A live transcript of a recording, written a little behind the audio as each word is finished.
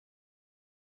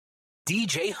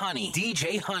DJ Honey,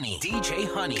 DJ Honey, DJ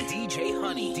Honey, DJ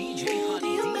Honey, DJ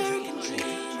Honey, DJ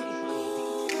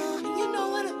Honey. You know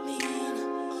what I mean.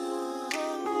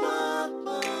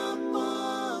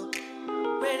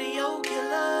 Radio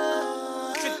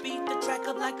killer. Trick beat the track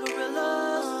up like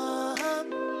gorillas.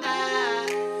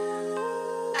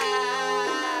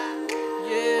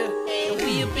 Yeah. And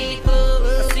we up in the club.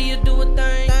 I see you do a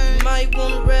thing. You might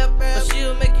wanna rap, but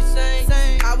she'll make you sing.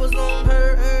 I was on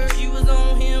her, and she was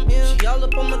on him. She all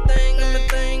up on my thing, and my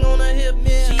thing on her hip.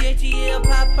 She ATL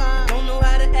Popeye, don't know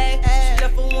how to act. She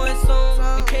left for one song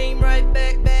and came right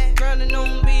back, grinding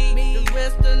on me. The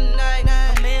rest of the night,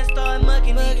 my man started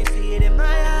mugging. He can see it in my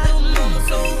eyes. Little mama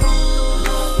so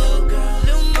rude,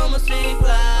 little mama sing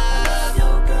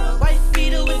fly. White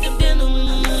feeder with them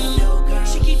denim.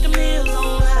 She keep them heels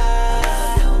on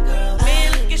high.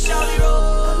 Man, look at shawty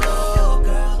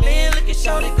roll. Man, look at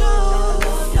shawty go.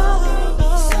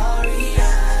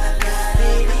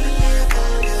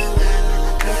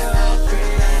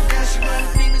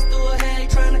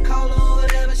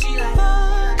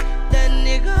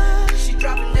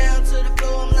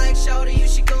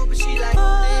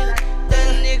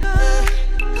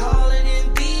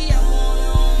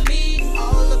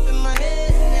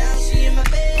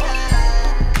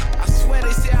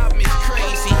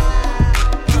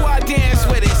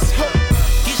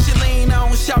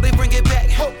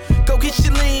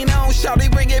 Shawty,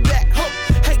 bring it back.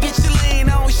 Hey, get your lean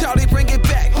on, shawty, bring it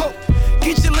back.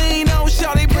 Get your lean on,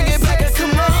 shawty, bring it back.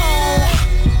 Come on.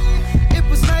 It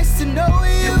was nice to know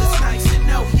you. It was nice to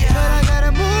know you. But I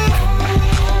gotta move.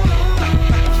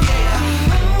 Yeah.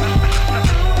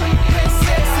 Hey,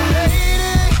 sexy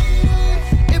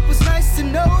lady. It was nice to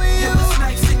know you. It was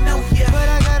nice to know you. But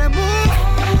I gotta move.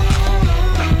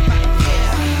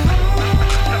 Yeah.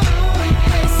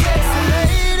 Hey, sexy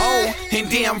lady. Oh, and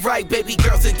damn right, baby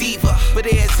girl's a diva. But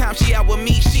every time she out with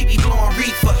me, she be blowing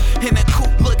reefer. In a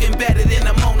coupe looking better than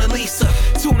a Mona Lisa.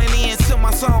 Tuning in to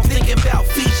my songs, thinking about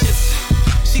features.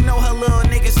 She know her little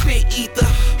nigga spit ether.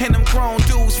 And them grown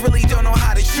dudes really don't know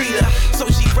how to treat her. So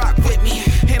she rock with me,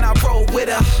 and I roll with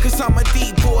her. Cause I'm a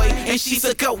D-boy, and she's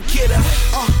a go-getter.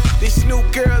 This new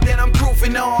girl that I'm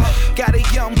grooving on. Got a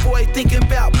young boy thinking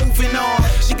about moving on.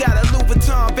 She got a Louis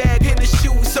Vuitton bag and the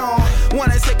shoes on.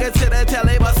 Wanna take her to the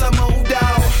telly, but some old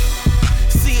dog.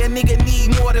 See a nigga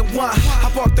need more than one.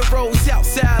 I walk the roads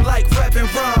outside like rap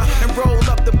and run. And roll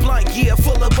up the blunt, yeah,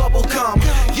 full of bubble gum.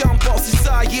 Young boss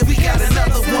inside, yeah, we got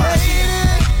another one.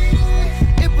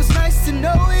 It was nice to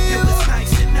know you. It was nice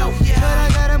to know you. But I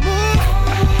gotta move.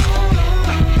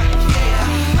 Yeah.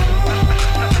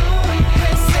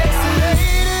 Hey, sexy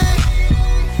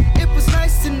lady. It was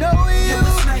nice to know you. It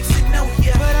was nice to know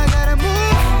you. But I gotta move.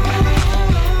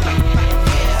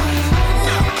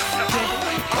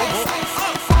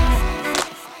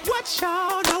 What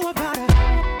y'all know about a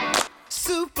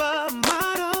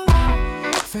supermodel?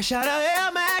 Fresh out of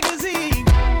Air magazine.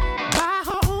 Buy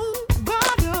her own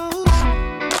bottles.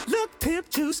 Look, pimp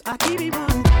juice, I keep it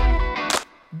one.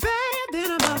 Bad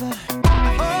than a mother.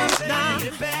 Oh, nah. Need a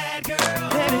bad girl.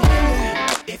 Baby,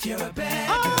 if you're a bad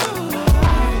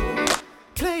girl.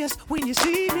 Players, when you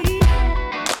see me,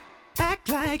 act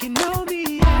like you know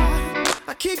me.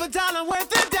 I keep $1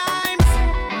 worth of dimes.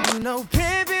 No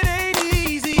pimping ain't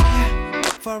easy.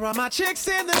 For all my chicks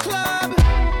in the club,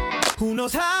 who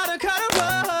knows how to cut a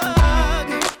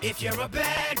rug? If you're a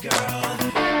bad girl,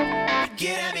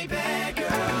 get at me, bad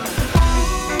girl.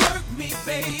 Work me,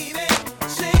 baby,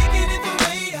 shaking it the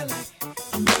way I like.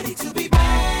 I'm ready to be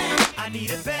bad. I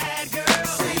need a bad girl.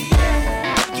 Say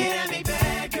yeah, get at me,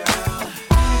 bad girl.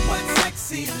 One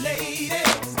sexy lady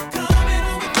coming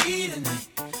on with me tonight.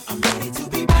 I'm ready to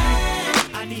be bad.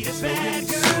 I need a bad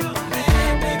girl.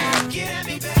 Bad, baby, get at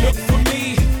me, bad. Look for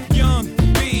me, young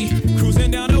B,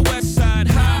 cruising down the west side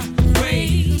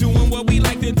highway, doing what we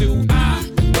like to do.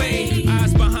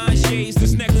 Eyes behind shades.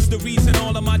 This necklace the reason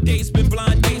all of my dates been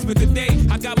blind dates. But today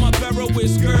I got my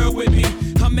Ferroist girl with me.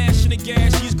 I'm mashing the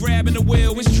gas, she's grabbing the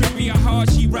wheel. It's trippy how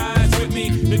hard she rides with me.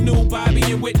 The new Bobby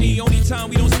and Whitney. Only time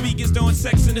we don't speak is during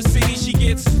Sex in the City. She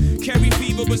gets carry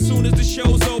fever, but soon as the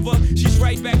show's over, she's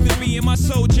right back to being my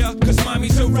soldier. Cause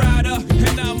mommy's a rider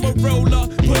and I'm a roller.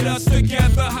 Put us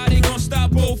together, how they gon'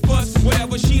 stop both us?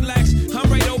 Whatever she lacks, I'm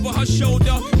right over her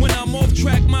shoulder. When I'm off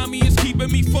track, mommy is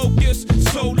keeping me focused.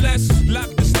 So let's lock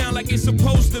this down like it's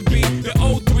supposed to be. The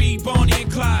 03, Bonnie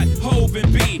and Clyde, Hove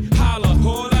and B. Holla,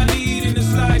 all I need in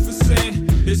this life is sin.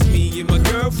 It's me and my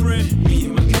girlfriend. Me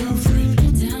and my girlfriend.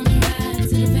 Down the ride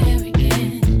to the very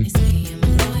end. It's me and my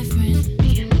boyfriend.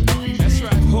 Me and my boyfriend. That's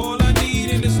right. All I need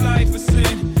in this life is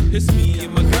sin. It's me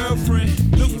and my girlfriend.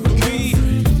 Look for me.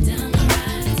 Down the ride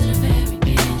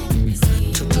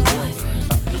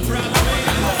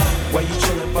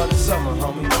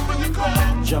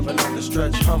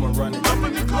stretch, Hummer running.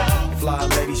 Fly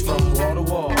ladies from wall to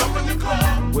wall.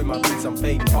 With my beats, I'm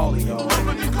fading all of y'all.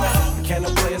 Can a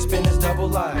player spin his double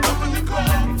life?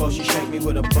 Before she shake me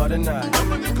with a butter knife.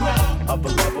 Upper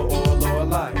level or lower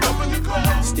life.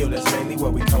 Still, that's mainly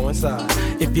where we coincide.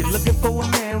 If you're looking for a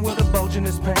man with a bulge in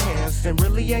his pants and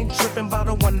really ain't tripping about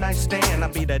a one night stand,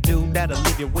 I'll be that dude that'll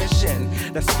leave you wishing.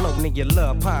 That's floating in your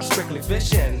love pond, strictly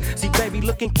fishing. See, baby,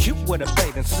 looking cute with a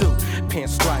bathing suit.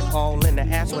 Pinstripe all in the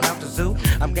ass without the zoo.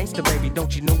 I'm gangsta, baby,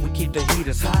 don't you know we keep the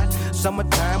heaters hot?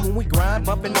 Summertime when we grind,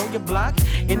 bumping on your block.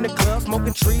 In the club,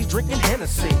 smoking trees, drinking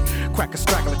Hennessy. Crack a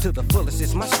straggler to the fullest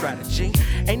is my strategy.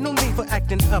 Ain't no need for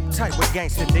acting uptight with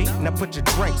gangsta D. Now put your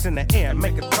drinks in the air and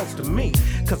make a toast to me.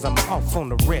 Cause I'm off on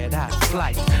the red-eye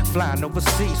flight. Flying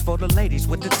overseas for the ladies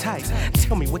with the tights.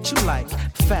 Tell me what you like,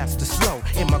 fast or slow.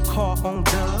 In my car on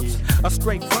dubs, or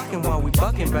straight fucking while we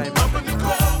bucking, baby.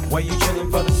 Where you chillin'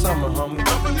 for the summer,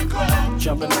 homie?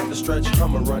 Jumping out the stretch,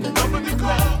 Hummer running.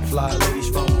 Fly ladies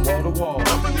from wall to wall.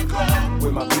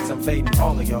 With my beats, I'm fading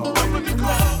all of y'all.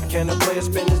 Can a player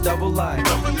spin his double life?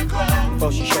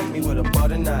 Before she shake me with a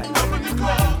butter knife.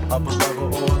 Upper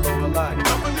level or lower life.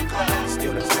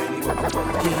 Still that's mainly what I'm talking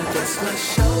about. Yeah, that's my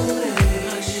shorty.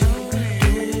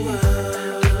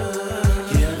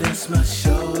 Yeah, that's my shorty.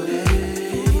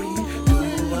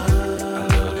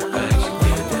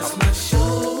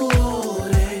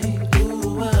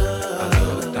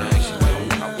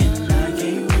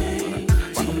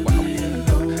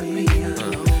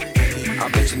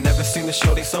 Seen the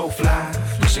shorty so fly,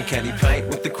 pushing candy paint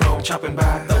with the chrome chopping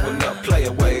by, throwing up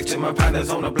player waves to my partners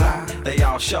on the block. They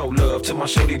all show love to my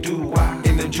shorty do-why.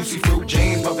 In them juicy fruit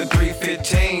jeans, bumping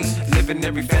 315s, living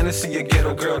every fantasy a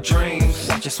ghetto girl dreams.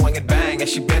 Watch her swing and bang as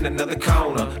she bend another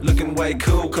corner, looking way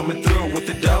cool, coming through with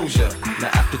the doja. Now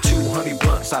after 200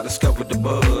 blunts, I discovered the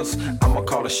buzz. I'ma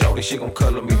call her shorty, she gon'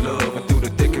 color me love, and through the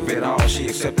thick of it all, she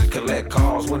accepted collect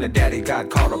calls when her daddy got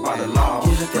caught up by the law.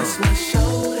 Yeah, that's my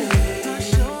shorty.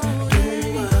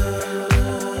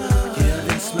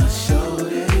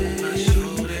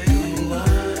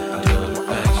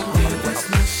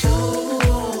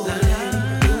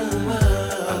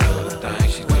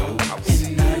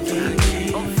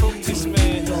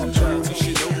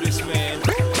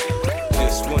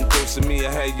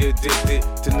 Addicted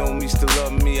to know me, still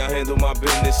love me. I handle my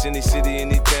business, any city,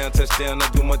 any town, touchdown, I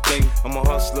do my thing. I'm a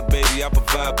hustler, baby, I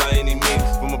provide by any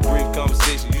means. From a brief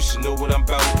conversation, you should know what I'm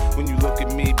about. When you look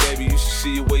at me, baby, you should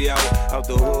see your way out. Out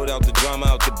the hood, out the drama,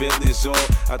 out the Bentley, it's all.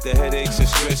 Out the headaches and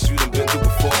stress you done been through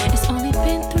before. It's only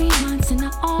been 3 months and I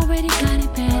already got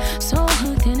it bad. So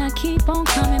hooked and I keep on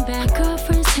coming back. My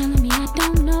girlfriend's telling me I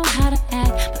don't know how to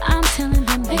act, but I'm telling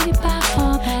them, baby, bye,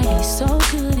 fall back. He's so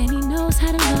good and he knows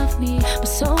how to love me, but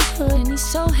so good and he's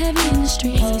so heavy in the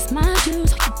streets. He's my dude,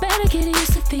 so you better get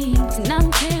used to things. And I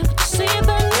don't care what you say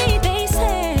about me. They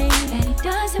say that he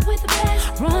does it with the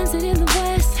best, runs it in the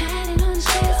west, had it on his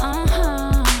chest. I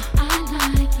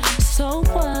like it. So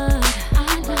what?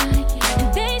 I like it.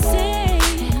 And they say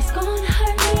that it's gonna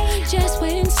hurt me. Just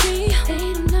wait and see. They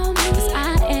don't know me, 'cause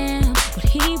I am what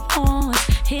he wants,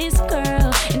 his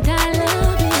girl, and I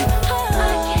love it.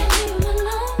 I can't leave him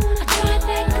alone. I tried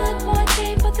that good boy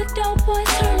thing, but the dope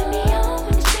boy's turning me on.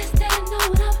 It's just that I know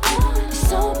what I want. It's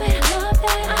so bad, I love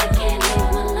that. I can't leave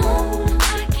him alone.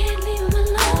 I can't leave him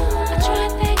alone. I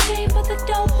tried that game, but the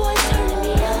dope boy's turning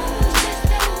me on. It's just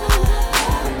that I know what I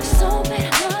want. It's so bad,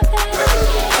 I love that.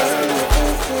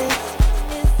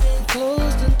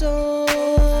 Close the door,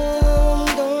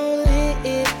 don't hit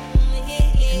it,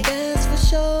 and that's for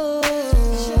sure.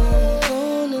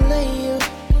 Gonna lay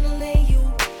you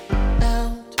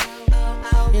out,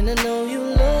 and I know you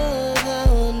love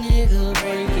how a nigga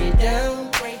break it down.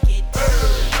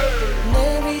 And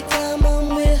every time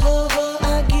I'm with her,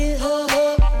 I get her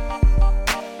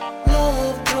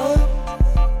love drunk.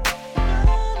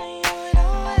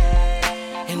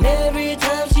 And every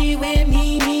time she with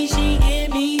me, she get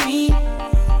me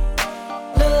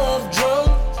love drunk.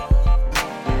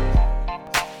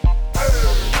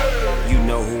 You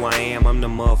know who I am, I'm the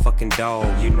motherfucking dog.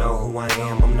 You know who I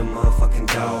am, I'm the motherfucking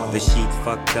dog. The sheets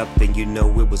fucked up, then you know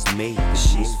it was me. The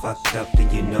sheets fucked up, then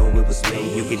you know it was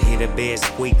me. You can hear the bed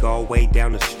squeak all the way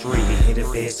down the street. You can hear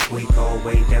the bed squeak all the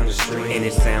way down the street. And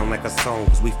it sound like a song,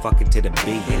 cause we fucking to the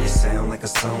beat. And it sound like a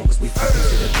song, cause we fucking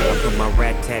to the beat. I put my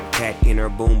rat-tat-tat in her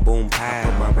boom-boom pile.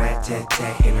 Put my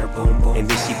rat-tat-tat in her boom-boom. And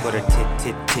then she put her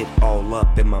tit-tit-tit all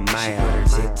up in my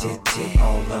mouth. Tit-tit-tit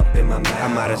all up in my mouth. I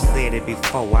might have said it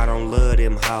before, I don't love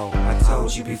them hoes. I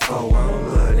told you before, I don't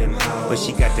love them hoes. But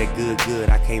she got that good,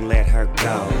 I can't let her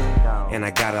go. And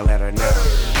I gotta let her know.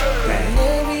 And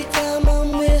every time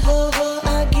I'm with her,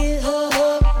 I get her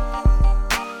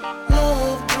love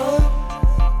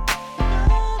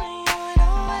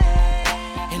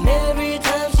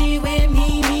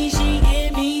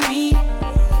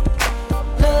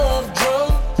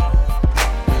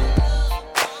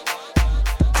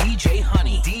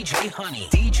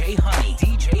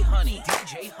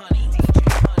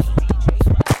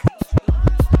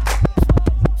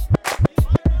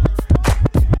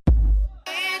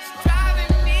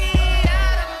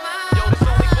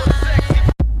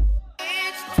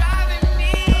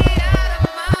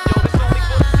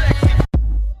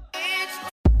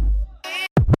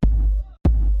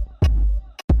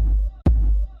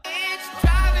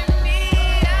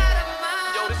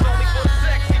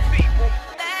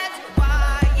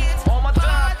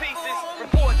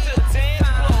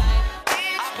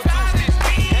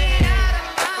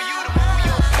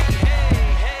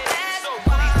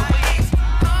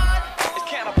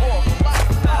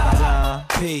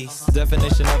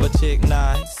definition of a chick,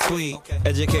 nice, sweet,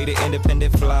 educated,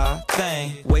 independent, fly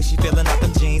thing. Way she feeling up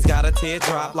them jeans, got a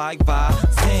teardrop like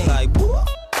Visine. Like whoop,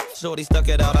 shorty stuck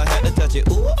it out, I had to touch it.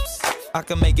 Oops, I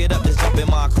can make it up, just jump in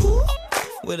my coupe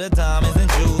with the diamonds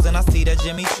and jewels, and I see that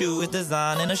Jimmy Choo is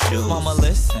designing a shoe. Mama,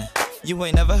 listen, you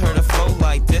ain't never heard a flow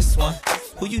like this one.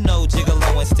 Who you know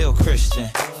gigolo and still Christian?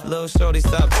 Lil' shorty,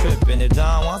 stop trippin'. If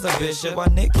Don wants a bishop, why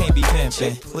Nick can't be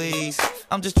pimpin'? Please,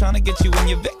 I'm just tryna get you in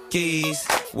your Vickies.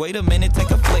 Wait a minute,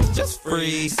 take a flick, just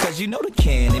freeze. Cause you know the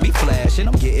can, it be flashing.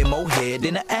 I'm getting more head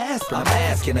than an aspirin. I'm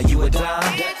asking, are you a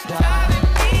dime?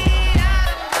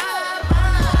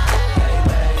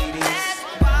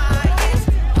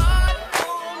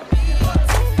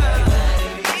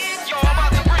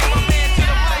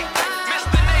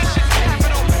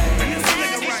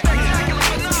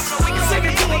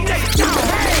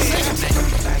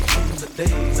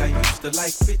 Days I used to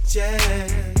like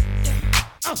bitches,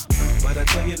 but I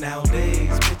tell you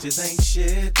nowadays bitches ain't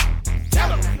shit.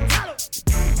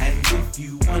 And if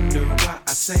you wonder why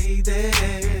I say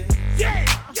that,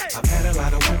 I've had a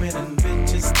lot of women and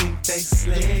bitches think they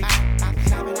slick.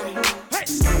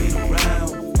 Playing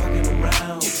around, fucking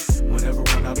around, whenever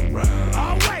I'm not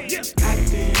around.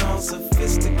 Acting all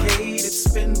sophisticated,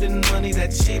 spending money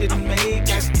that she didn't make.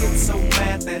 I get so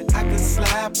mad that I could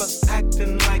slap her,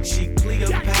 acting like she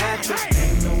Cleopatra.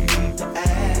 Ain't no need to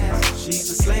ask, she's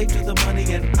a slave to the money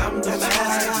and I'm the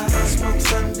master. Smoke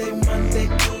Sunday, Monday,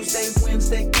 Tuesday,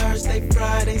 Wednesday, Thursday,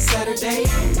 Friday, Saturday.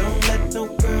 Don't let no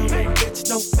girl, no bitch,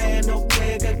 no fan, no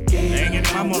nigga get in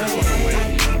my way.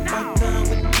 I keep my gun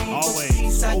with me for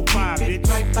peace, I keep it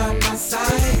right by my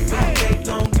side. Big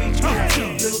Long Beach,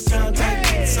 little John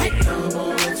Jack, so come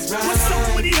on, let's ride. What's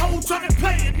up with these hoes tryna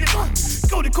play it, nigga?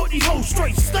 Go to court, these hoes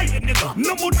straight slay it, nigga.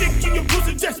 No more dick in your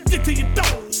pussy, just stick to your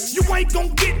door. You ain't gon'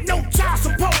 get no child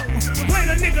support. Play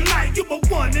a nigga like you my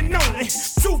one and only.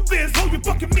 Truth is, ho, you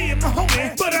fucking me and my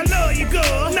homie. But I love you,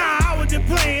 girl. Nah, I was just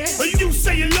playing. But you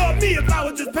say you love me if I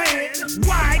was just paying.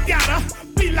 Why I gotta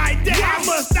be like that? Why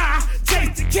must I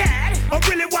chase the cat? Or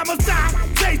really, why must I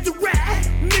chase the rat?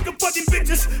 Nigga, fuck these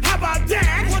bitches, how about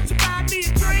that? Want you buy me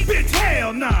a drink? Bitch,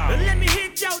 hell no. Let me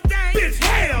hit your thing. Bitch,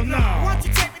 hell no. Want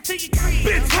you take me to your crib?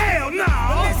 Bitch, hell no.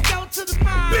 Let's go to the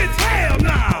bar. Bitch, hell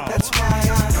no. That's why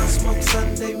I smoke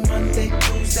Sunday, Monday,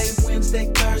 Tuesday, Wednesday,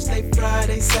 Thursday,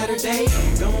 Friday, Saturday.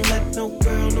 Don't let no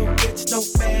girl, no bitch, no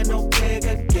fan, no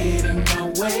nigga get in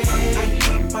my way. I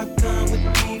keep my gun with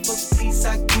me for peace,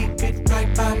 I keep it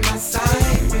right by my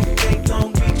side. When they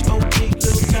Long Beach, OG,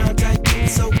 Lil John got it,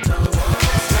 so come on.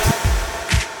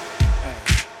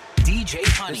 DJ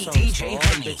Honey, DJ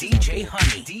Honey, DJ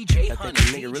Honey, DJ Honey. I think a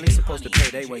nigga really supposed to pay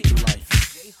their way through life.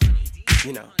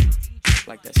 You know,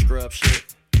 like that scrub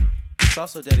shit. It's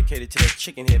also dedicated to that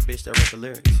chicken head bitch that wrote the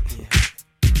lyrics.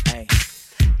 Yeah. Hey,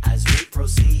 as we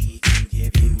proceed to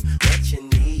give you what you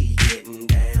need, getting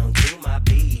down to my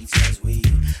beats as we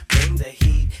bring the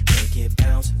heat, make it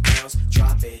bounce, bounce,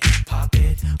 drop it, pop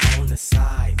it on the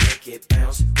side, make it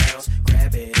bounce, bounce,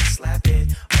 grab it and slap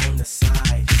it on the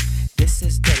side. This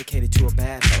is dedicated to a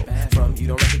bad hoe. From you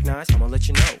don't recognize, I'ma let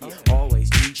you know. Always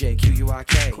DJ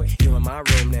QUIK. You in my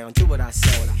room now, do what I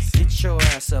say. Get your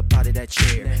ass up out of that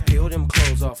chair. Peel them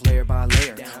clothes off layer by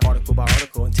layer. Article by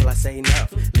article until I say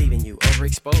enough. Leaving you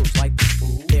overexposed like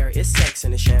there is sex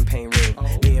in the champagne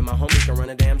room. Me and my homies can run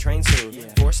a damn train soon.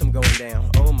 Foursome going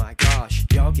down, oh my gosh.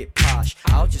 Y'all get posh,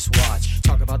 I'll just watch.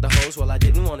 Talk about the hoes, well I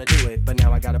didn't wanna do it. But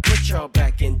now I gotta put y'all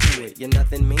back into it. You're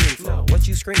nothing meaningful. What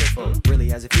you screaming for?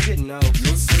 Really, as if you didn't know.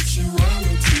 Your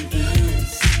sexuality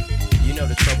is, you know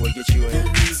the trouble it gets you in. the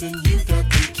reason you got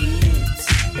the kids.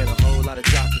 And a whole lot of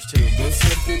doctors too. There's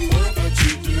something more that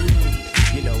you do.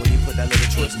 You know when you put that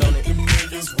little twist on it. The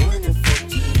niggas wanna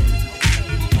fuck you.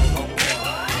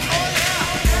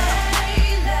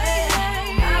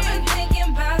 I've been thinking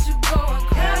about you going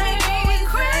crazy.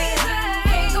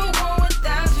 Can't go on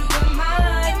without you in my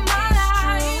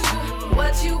life.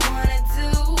 What you wanna do?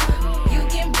 You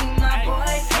can be my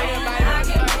boyfriend. I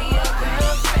can be your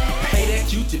girlfriend. Hey, that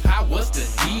Q-tip, how what's the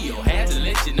deal? Had to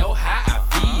let you know how I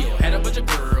feel. Had a bunch of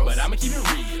girls, but I'ma keep it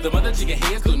real. The mother chicken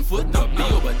heads couldn't foot the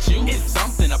bill, but you, it's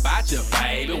something about you,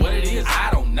 baby. What it is, I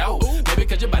don't know. Maybe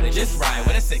cause your body just right.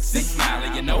 With a sexy smile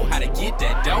and you know how to get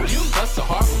that dough. You hustle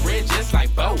hard for bread just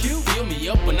like Bo. Fill me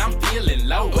up when I'm feeling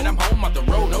low. When I'm home off the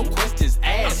road, no questions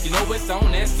asked. You know it's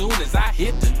on as soon as I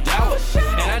hit the door.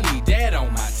 And I need that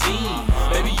on my team.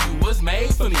 Baby, you was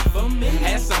made for me.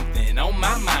 Had something on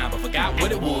my mind, but forgot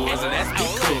what it was. And that's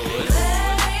because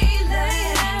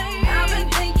I've been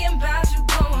thinking about you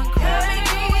going crazy.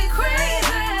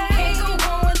 Can't go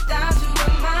on without you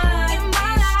in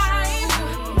my life.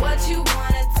 What you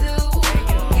wanna do?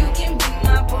 You can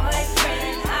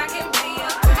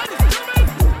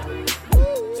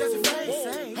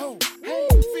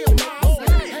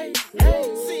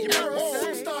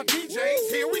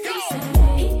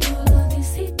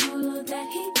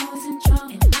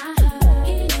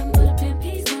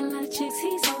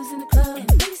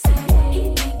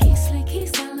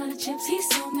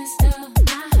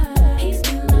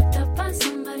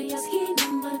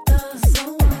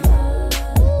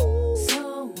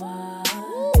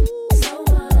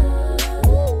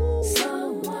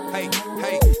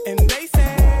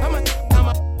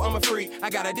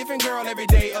girl every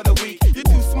day of the week. You're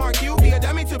too smart, you be a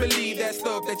dummy to believe that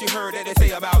stuff that you heard that they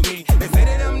say about me. They say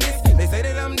that I'm this, they say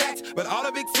that I'm that, but all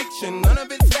of it's fiction, none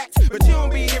of it's facts. But you don't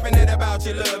be hearing that about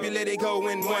your love, you let it go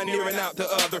in one ear and out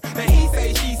the other. And he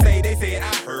say, she say, they say,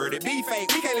 I heard it. Be fake,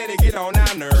 we can't let it get on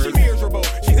our nerves. She miserable,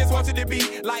 she just wants it to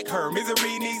be like her.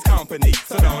 Misery needs company,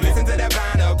 so don't listen to that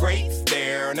vine of grapes.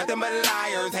 There, nothing but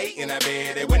liars hating a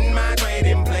bed. They wouldn't mind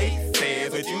trading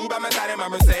places with you by my side in my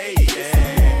Mercedes.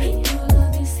 He pull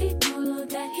up this, he pull up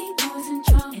that, he always in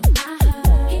trouble. And I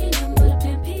heard he ain't nothing but a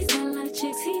pimp, he's got a lot of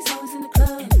chicks, he's always in the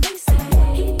club. And they say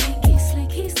he think he's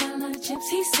slick, he's got a lot of chips,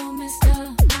 he's so messed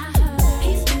up. I heard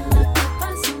he's been locked up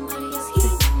by somebody else,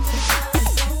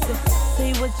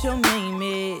 Say what your name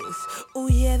is. Oh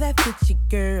yeah, that fits you,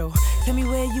 girl. Tell me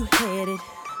where you headed.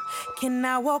 Can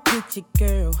I walk with you,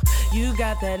 girl? You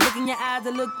got that look in your eyes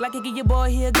that look like it give your boy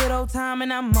here a good old time,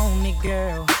 and I'm on it,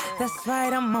 girl. That's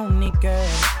right, I'm on it, girl.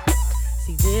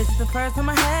 See, this is the first time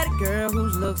I had a girl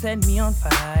whose looks set me on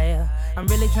fire. I'm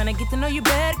really trying to get to know you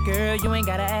better, girl. You ain't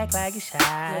gotta act like you're shy.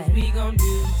 'Cause we gon'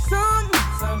 do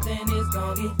something is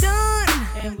gon' get done,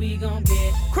 and we gon'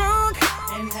 get crunk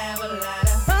and have a lot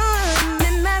of fun.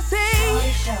 And I say,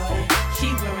 shorty,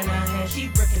 she wearing her hair, she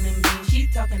brickin' and beans, she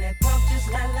talking that talk just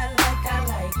like I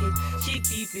like it. She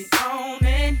keep it on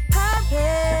and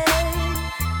poppin'.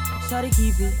 Shorty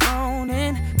keep it on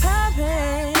and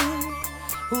poppin'.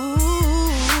 Ooh,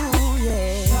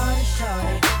 yeah.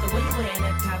 Shorty, the way you wearing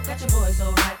that top got your boy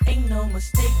so hot. Ain't no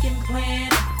mistaken plan,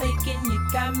 I'm faking. You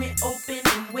got me open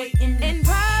and waiting and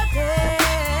poppin'.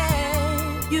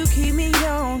 You keep me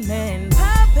on and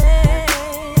poppin'.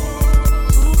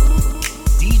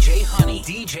 DJ Honey,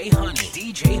 DJ Honey,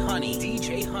 DJ Honey,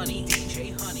 DJ Honey,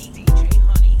 DJ Honey, DJ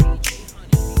Honey, DJ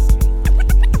Honey.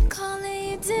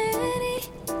 calling you daddy,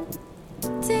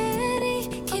 daddy.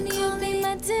 Can you be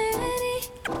my daddy,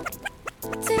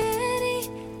 daddy?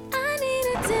 I need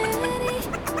a daddy,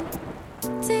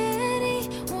 daddy.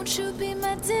 Won't you be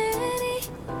my daddy,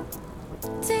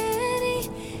 daddy?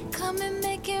 Come and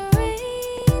make it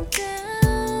rain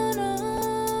down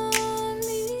on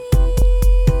me.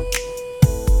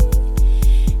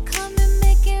 Come and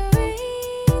make it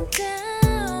rain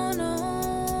down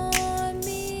on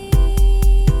me.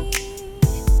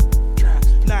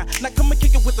 Now come and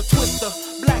kick it with a twister.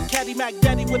 Black Caddy Mac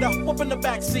Daddy with a whoop in the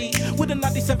backseat with a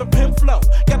 97 pin flow.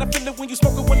 Gotta feel it when you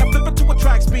smoke it when I flip it to a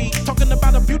track speed. Talking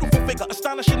about a beautiful figure,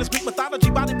 astonishing as Greek mythology.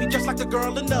 Body be just like a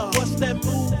girl in love. What's that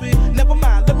movie? Never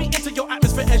mind, let me enter your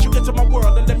atmosphere as you enter my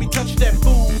world and let me touch that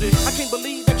booty. I can't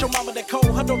believe that your mama that cold.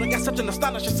 Her daughter got such an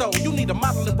astonishing soul. You need a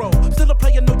modeling role. Still a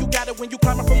player, know you got it when you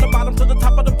climbing from the bottom to the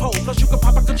top of the pole. Plus you can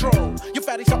pop a control. Your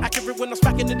fatty so accurate when I'm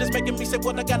smacking it, it's making me say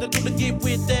what I gotta do to get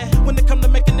with that. When it come to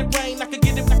making it rain, I can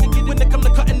get it. When it come to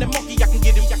cutting the monkey, I can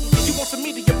get it. You want some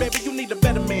media, baby, you need a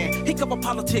better man. He cover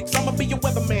politics, I'ma be your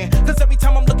weatherman. Cause every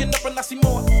time I'm looking up and I see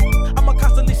more, I'ma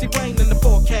constantly see rain in the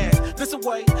forecast. This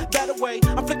away, that away,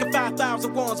 I'm flicking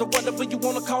 5,000 wands or whatever you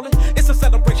wanna call it. It's a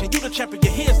celebration, you the champion,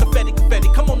 here's the confetti.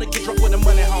 Come on and get drunk with the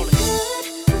money, Holly.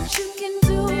 But you can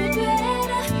do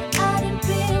better. I done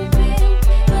been,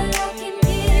 but I can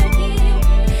give.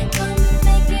 Come and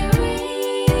make it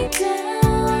rain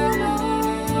down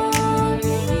on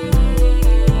me.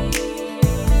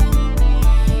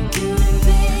 You done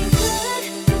been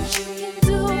good, but you can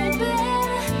do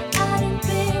better. I done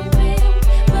been,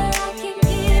 but I can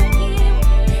give.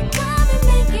 Come and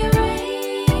make it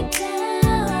rain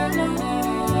down on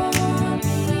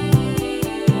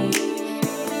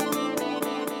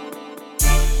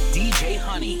DJ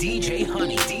Honey, DJ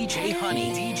Honey, DJ Honey,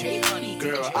 DJ Honey.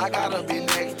 Girl, I gotta be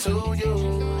next to you.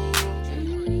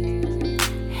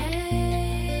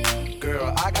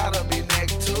 Girl, I gotta be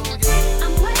next to you.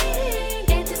 I'm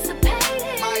waiting,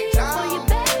 anticipating for you,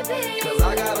 baby. Cause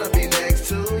I gotta be next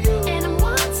to you. And I'm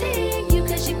wanting you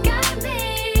cause you got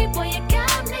me, boy, you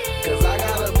got me. Cause I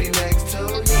gotta be next to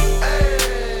you.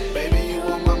 Hey, baby, you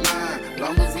on my mind.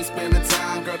 Long as we spending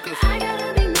time, girl, cause I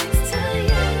gotta be next to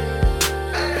you.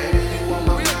 Baby, you on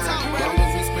my mind. Long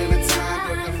as we spending time,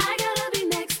 girl, cause I gotta be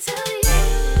next to you.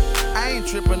 I ain't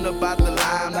tripping about the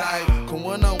limelight. Cause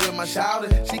when I'm with my shawty,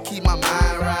 she keep my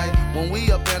mind right. When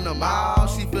we up in the mall,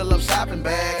 she fill up shopping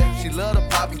bags. She love the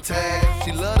poppy tag,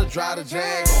 she love to drive the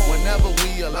jag. Whenever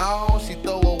we alone, she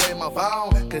throw away my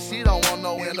phone. Cause she don't want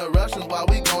no interruptions while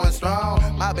we going strong.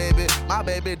 My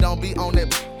baby don't be on that.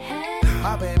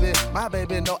 My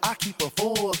baby know I keep a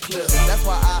full clip. That's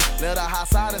why I let her high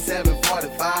side in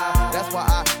 745. That's why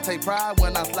I take pride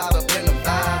when I slide up in them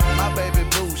thighs. My baby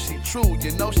blue, she true,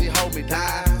 you know she hold me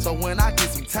down. So when I get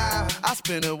some time, I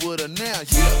spend it with her now,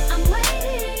 yeah. I'm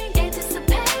waiting,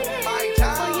 anticipating for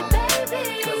you,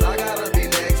 baby. Cause I gotta be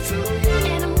next to you.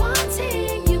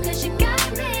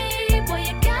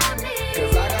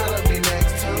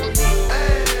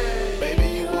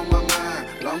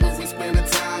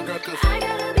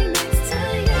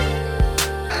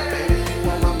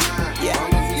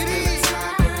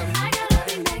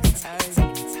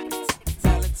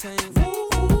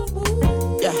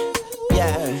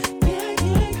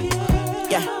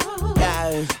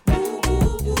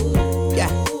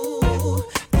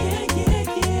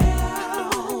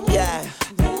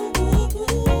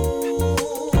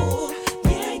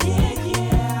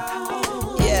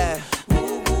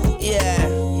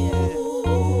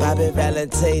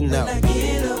 Valentino. When I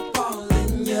get up all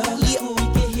in ya, we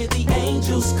can hear the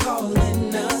angels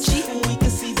calling us. And we can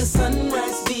see the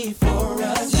sunrise before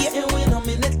us. And when I'm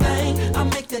in that thing, I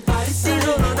make that body say,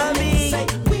 I make it say,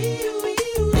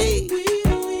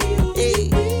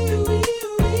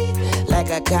 like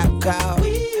a cop call.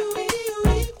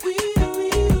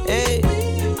 Hey.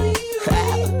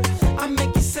 I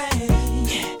make it say,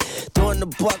 throwing the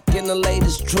buck in the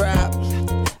latest drop.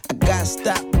 I got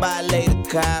stopped by a lady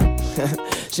cop.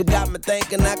 She got me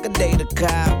thinking I could date a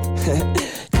cop.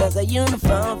 Cause her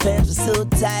uniform pants were so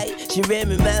tight. She read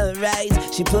me my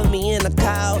rights. She put me in a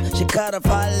call. She cut off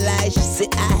all the lights. She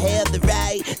said I have the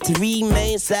right to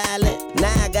remain silent.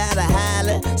 Now I gotta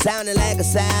holler, sounding like a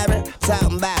siren.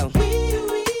 Talking about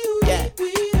yeah,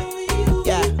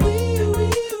 yeah,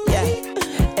 yeah.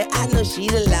 And I know she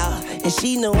the law, and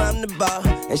she know I'm the ball,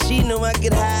 and she know I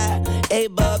get high,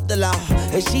 above the law,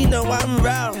 and she know I'm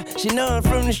raw. She know I'm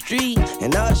from the street,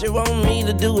 and all she want me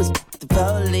to do is the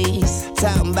police.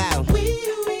 Talking about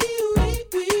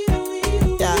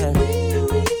yeah,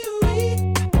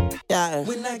 yeah.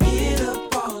 when I get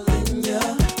up all in ya,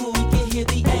 we can hear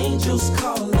the angels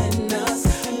calling us.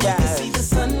 We can see the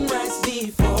sunrise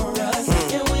before us.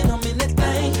 And when I'm in that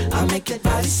thing, I make that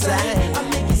body say, I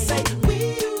make it say,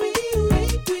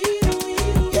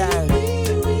 yeah,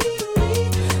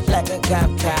 like a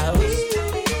cop cow.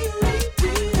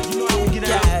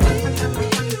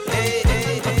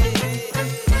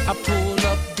 I pull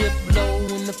up, dip low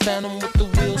in the Phantom with the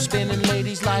wheels spinning,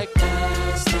 ladies like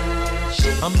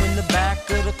I'm in the back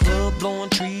of the club blowing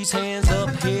trees, hands up,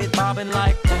 head bobbing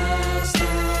like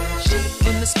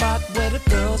in the spot where the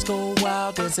girls go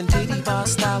wild, dancing titty bar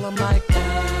style. I'm like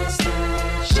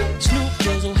Snoop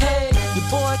Dizzle, hey, your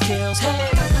boy Kels,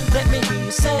 hey, let me hear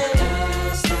you say.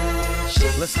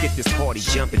 Let's get this party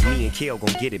jumping. Me and Kel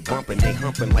gon' get it bumping. They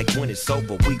humping like when it's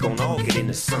over, we gon' all get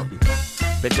into something.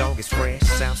 The dog is fresh,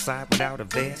 Southside without a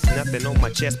vest. Nothing on my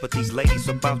chest but these ladies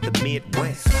about the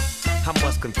Midwest. I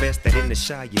must confess that in the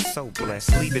shy you're so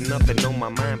blessed. Leaving nothing on my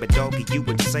mind but doggy, you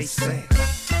would say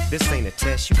sex. This ain't a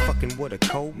test, you fucking with a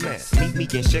cold mess. Meet me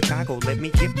in Chicago, let me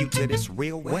give you to this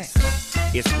real west.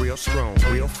 It's real strong,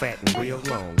 real fat and real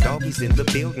long. Doggies in the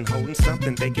building holding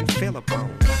something they can feel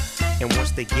upon. And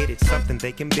once they get it, something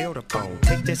they can build upon.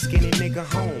 Take that skinny nigga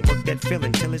home, work that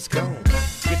feeling till it's gone.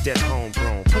 Get that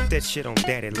homegrown, put that shit on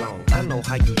daddy long. I know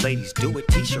how you ladies do it,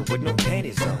 t-shirt with no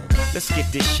panties on. Let's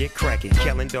get this shit cracking,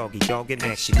 Kel and Doggy, dog in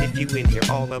action. If you in here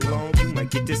all alone, you might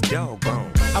get this dog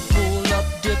bone. I pull up,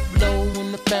 dip low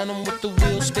in the Phantom with the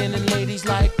wheels spinning, ladies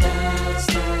like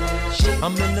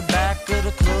I'm in the back of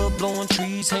the club blowing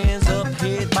trees, hands up,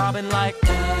 head bobbing like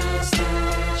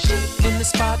in the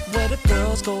spot where the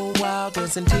girls go wild,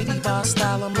 dancing titty bar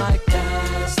style. I'm like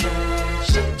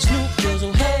Snoop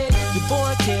Dizzle, hey, your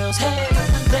boy Kels, hey,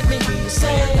 let me hear you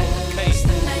say. Hey,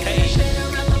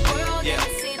 around the world, yeah.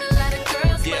 You've seen a lot of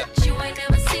girls, yeah. But you ain't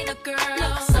never seen a girl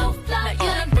look so fly. Now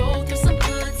you done rolled through some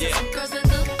hoods, yeah. Some girls that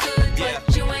look good, yeah.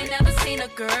 But you ain't never seen a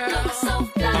girl look so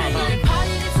fly. You done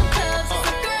partied in some clubs, and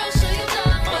some girls show you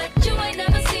love, but you ain't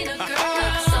never seen a girl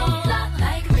look so fly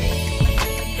like me,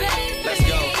 baby. Let's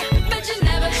go. Bet you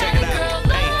never had a girl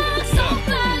look so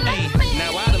fly like me.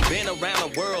 Now I done been around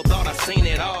the world, thought I seen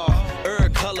it all.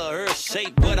 Color, earth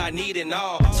shape, what I need and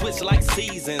all. Switch like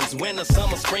seasons, winter,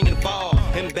 summer, spring and fall.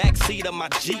 In backseat of my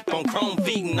Jeep on chrome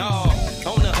feet and all.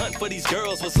 On the hunt for these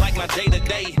girls was like my day to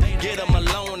day. Get them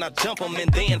alone, I jump them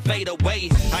and then fade away.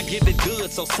 I give it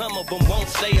good so some of them won't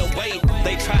stay away.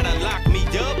 They try to lock me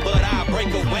up, but I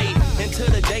break away. Until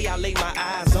the day I lay my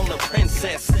eyes on the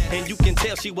princess. And you can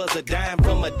tell she was a dime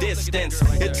from a distance.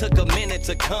 It took a minute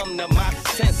to come to my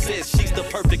senses. She's the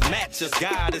perfect match, as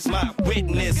God is my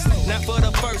witness. Now for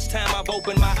the first time I've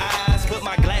opened my eyes, put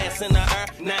my glass in the air,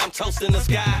 now I'm toasting the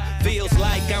sky. Feels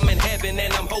like I'm in heaven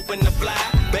and I'm hoping to fly.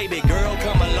 Baby girl,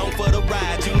 come along for the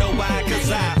ride, you know why,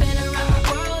 cause I've been around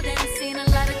the world and seen a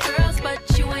lot of girls,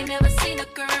 but you ain't never seen a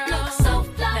girl look so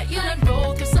fly. Now you done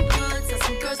rolled through some hoods and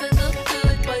some girls that look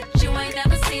good, but you ain't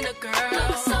never seen a girl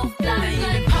look so fly. Now you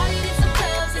done partied in some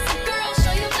clubs and some girls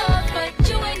show you love, but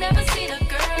you ain't never seen a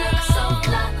girl look so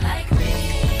fly like me,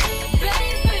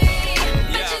 baby.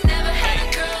 Bet you never had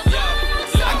a girl look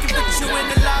so fly. I can put you in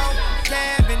the log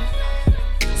cabin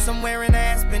somewhere in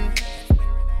Aspen.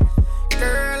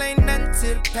 Girl, ain't nothing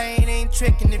to the pain, ain't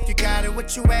tricking if you got it,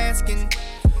 what you asking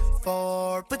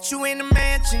for? Put you in a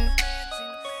mansion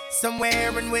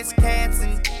somewhere in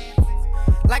Wisconsin.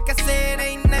 Like I said,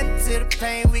 ain't nothing to the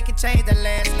pain, we can change the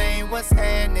last name, what's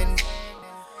happening?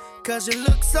 Cause you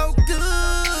look so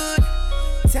good,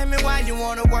 tell me why you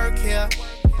wanna work here.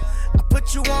 I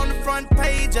Put you on the front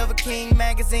page of a King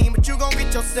magazine, but you gon'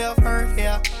 get yourself hurt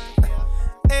here.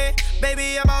 Hey,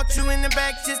 baby, I brought you in the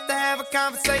back just to have a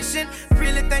conversation.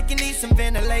 Really think you need some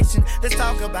ventilation. Let's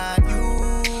talk about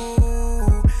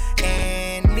you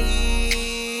and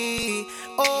me.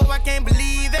 Oh, I can't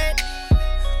believe it.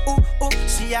 Ooh,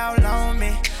 she all on me,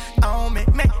 me.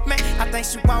 I think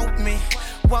she want me.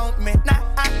 Nah,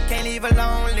 I can't leave her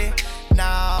lonely.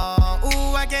 No,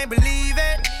 ooh, I can't believe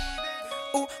it.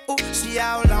 Ooh, she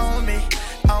all on me, me.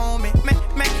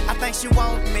 I think she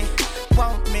want me.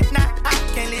 Nah, I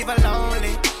can't leave her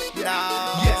lonely. No.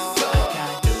 Yes, sir. I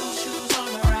got new shoes on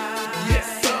the ride. Yes,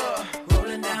 sir.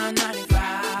 Rolling down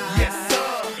 95. Yes,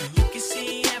 sir. And you can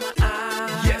see in my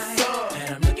eyes. Yes, sir. And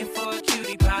I'm looking for a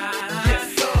cutie pie.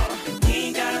 Yes, sir. And we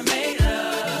ain't gotta make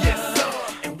love. Yes, sir.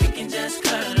 And we can just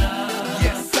cuddle up.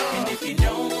 Yes, sir. And if you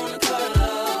don't wanna cuddle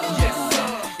up. Yes,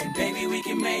 sir. Then baby, we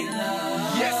can make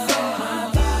love. Yes, sir.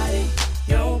 My body,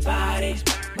 your body's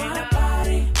my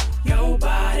body, your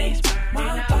body's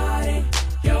my body,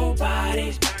 your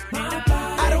body's my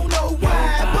body. I don't know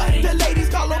why, but the ladies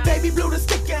call them baby blue the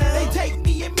sticker. They take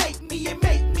me and make me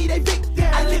they victim.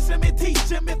 I listen and teach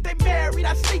them if they married,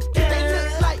 I seek them. If they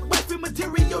look like wifey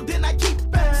material, then I keep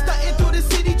them. Stunting through the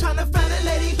city trying to find a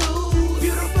lady who's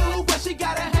beautiful, but she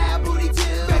gotta have booty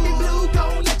too. Baby blue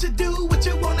gon' let you do what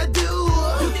you wanna do.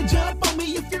 You can jump on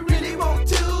me if you really want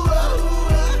to.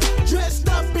 Dressed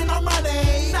up in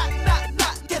Armani,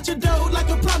 not get your dough like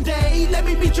a prom day. Let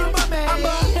me meet your mommy. I'm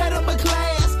ahead of my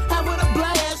class, having a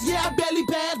blast. Yeah, I barely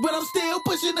passed, but I'm still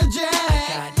pushing the jack.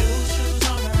 Got new shoes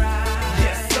on the ride.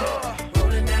 Yes, sir.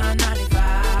 Rolling down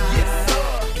 95. Yes, sir.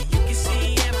 And you can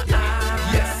see in my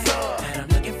eyes. Yes, sir. And I'm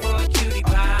looking for a cutie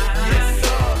pie. Yes,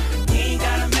 sir. And we ain't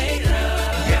gotta make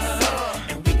love. Yes, sir.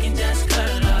 And we can just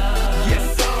cuddle up. Yes,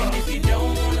 sir. And if you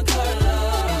don't wanna cuddle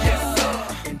up. Yes, sir.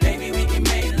 Then baby, we can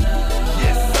make love.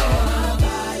 Yes, sir. My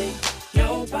body,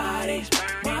 your body's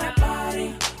my body,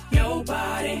 your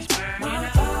body's my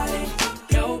body,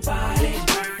 your body's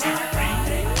my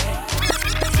body.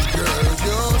 Girl,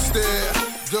 your stare,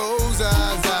 those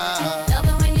eyes, Love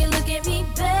it when you look at me,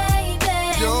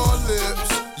 baby. your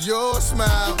lips, your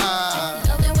smile,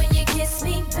 Love it when you kiss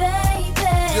me,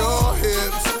 baby. your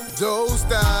hips, those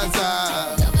thighs,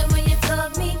 Love it when you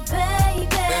fuck me, baby.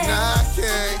 and I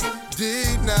can't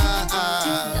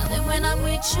deny. Love it when I'm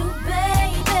with you,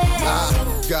 baby.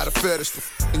 I got a fetish for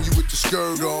f***ing you with the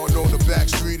skirt on the back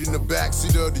street in the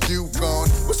backseat of the Yukon.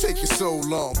 What's taking so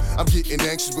long? I'm getting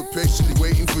anxious but patiently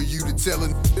waiting for you to tell a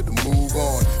to move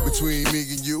on. Between me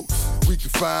and you, we can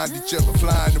find each other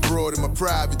flying abroad in my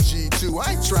private G2.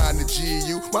 I ain't trying to G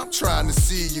you, I'm trying to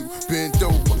see you bent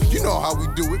over. You know how we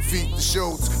do it, feet to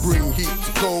shoulders, bring heat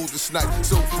to cold this night,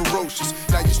 so ferocious.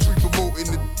 Now you street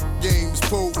promoting the game's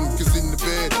potent, cause in the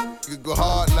bed, you go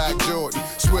hard like Jordan,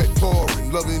 sweat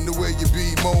pouring, loving the way you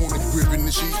be moaning, gripping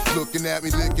the sheet, looking at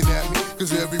me, licking at me,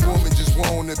 cause every woman just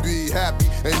wanna be happy,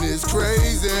 and it's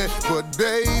crazy, but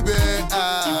baby,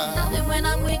 I Love it when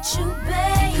I'm with you,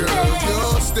 baby. girl,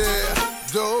 your stare,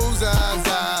 those eyes,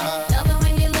 Love it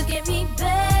when you look at me,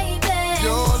 baby.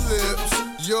 your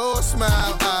lips, your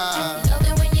smile, Love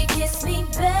it when you kiss me,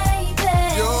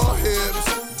 baby. your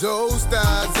hips, those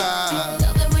thighs,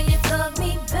 Love it when you fuck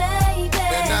me, baby.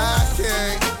 and I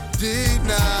can't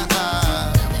deny.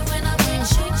 Love it when I'm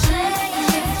with you,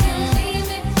 baby.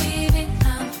 Leave it,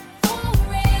 I'm for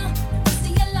real. Rest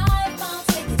of your life, I'll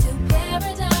take you to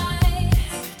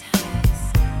paradise.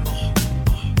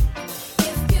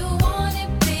 If you want it,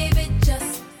 baby,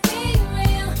 just be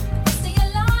real. Rest of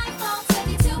your life, I'll take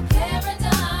you to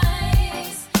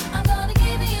paradise. I'm gonna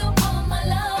give you all my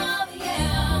love,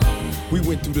 yeah. We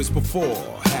went through this before,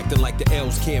 acting like the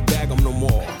L's can't bag them no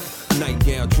more.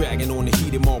 Nightgown dragging on the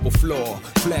heated marble floor.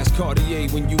 Flash Cartier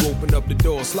when you open up the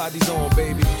door. Slide these on,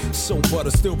 baby. So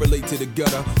butter, still relate to the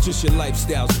gutter. Just your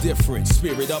lifestyle's different,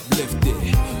 spirit uplifted.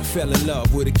 Fell in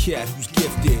love with a cat who's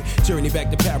gifted. Journey back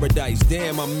to paradise,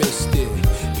 damn, I missed it.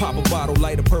 Pop a bottle,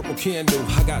 light a purple candle.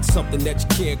 I got something that you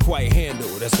can't quite handle.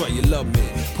 That's why you love me.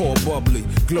 Pour bubbly,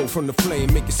 glow from the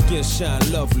flame, make your skin shine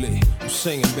lovely. I'm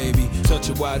singing, baby. Touch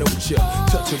it, why don't ya?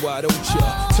 Touch it, why don't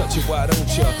ya? Touch it, why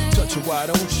don't ya? Touch it, why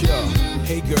don't ya?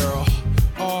 Hey girl,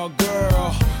 oh girl,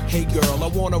 hey girl, I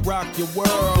wanna rock your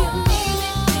world.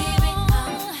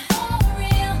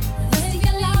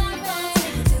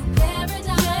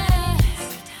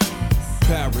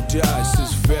 Paradise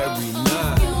is very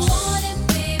nice.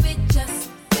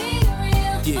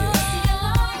 Yeah.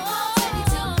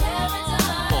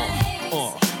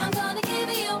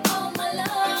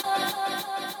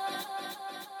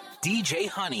 DJ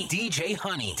Honey, DJ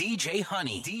Honey, DJ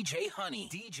Honey, DJ Honey,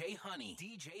 DJ Honey,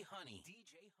 DJ Honey, DJ Honey.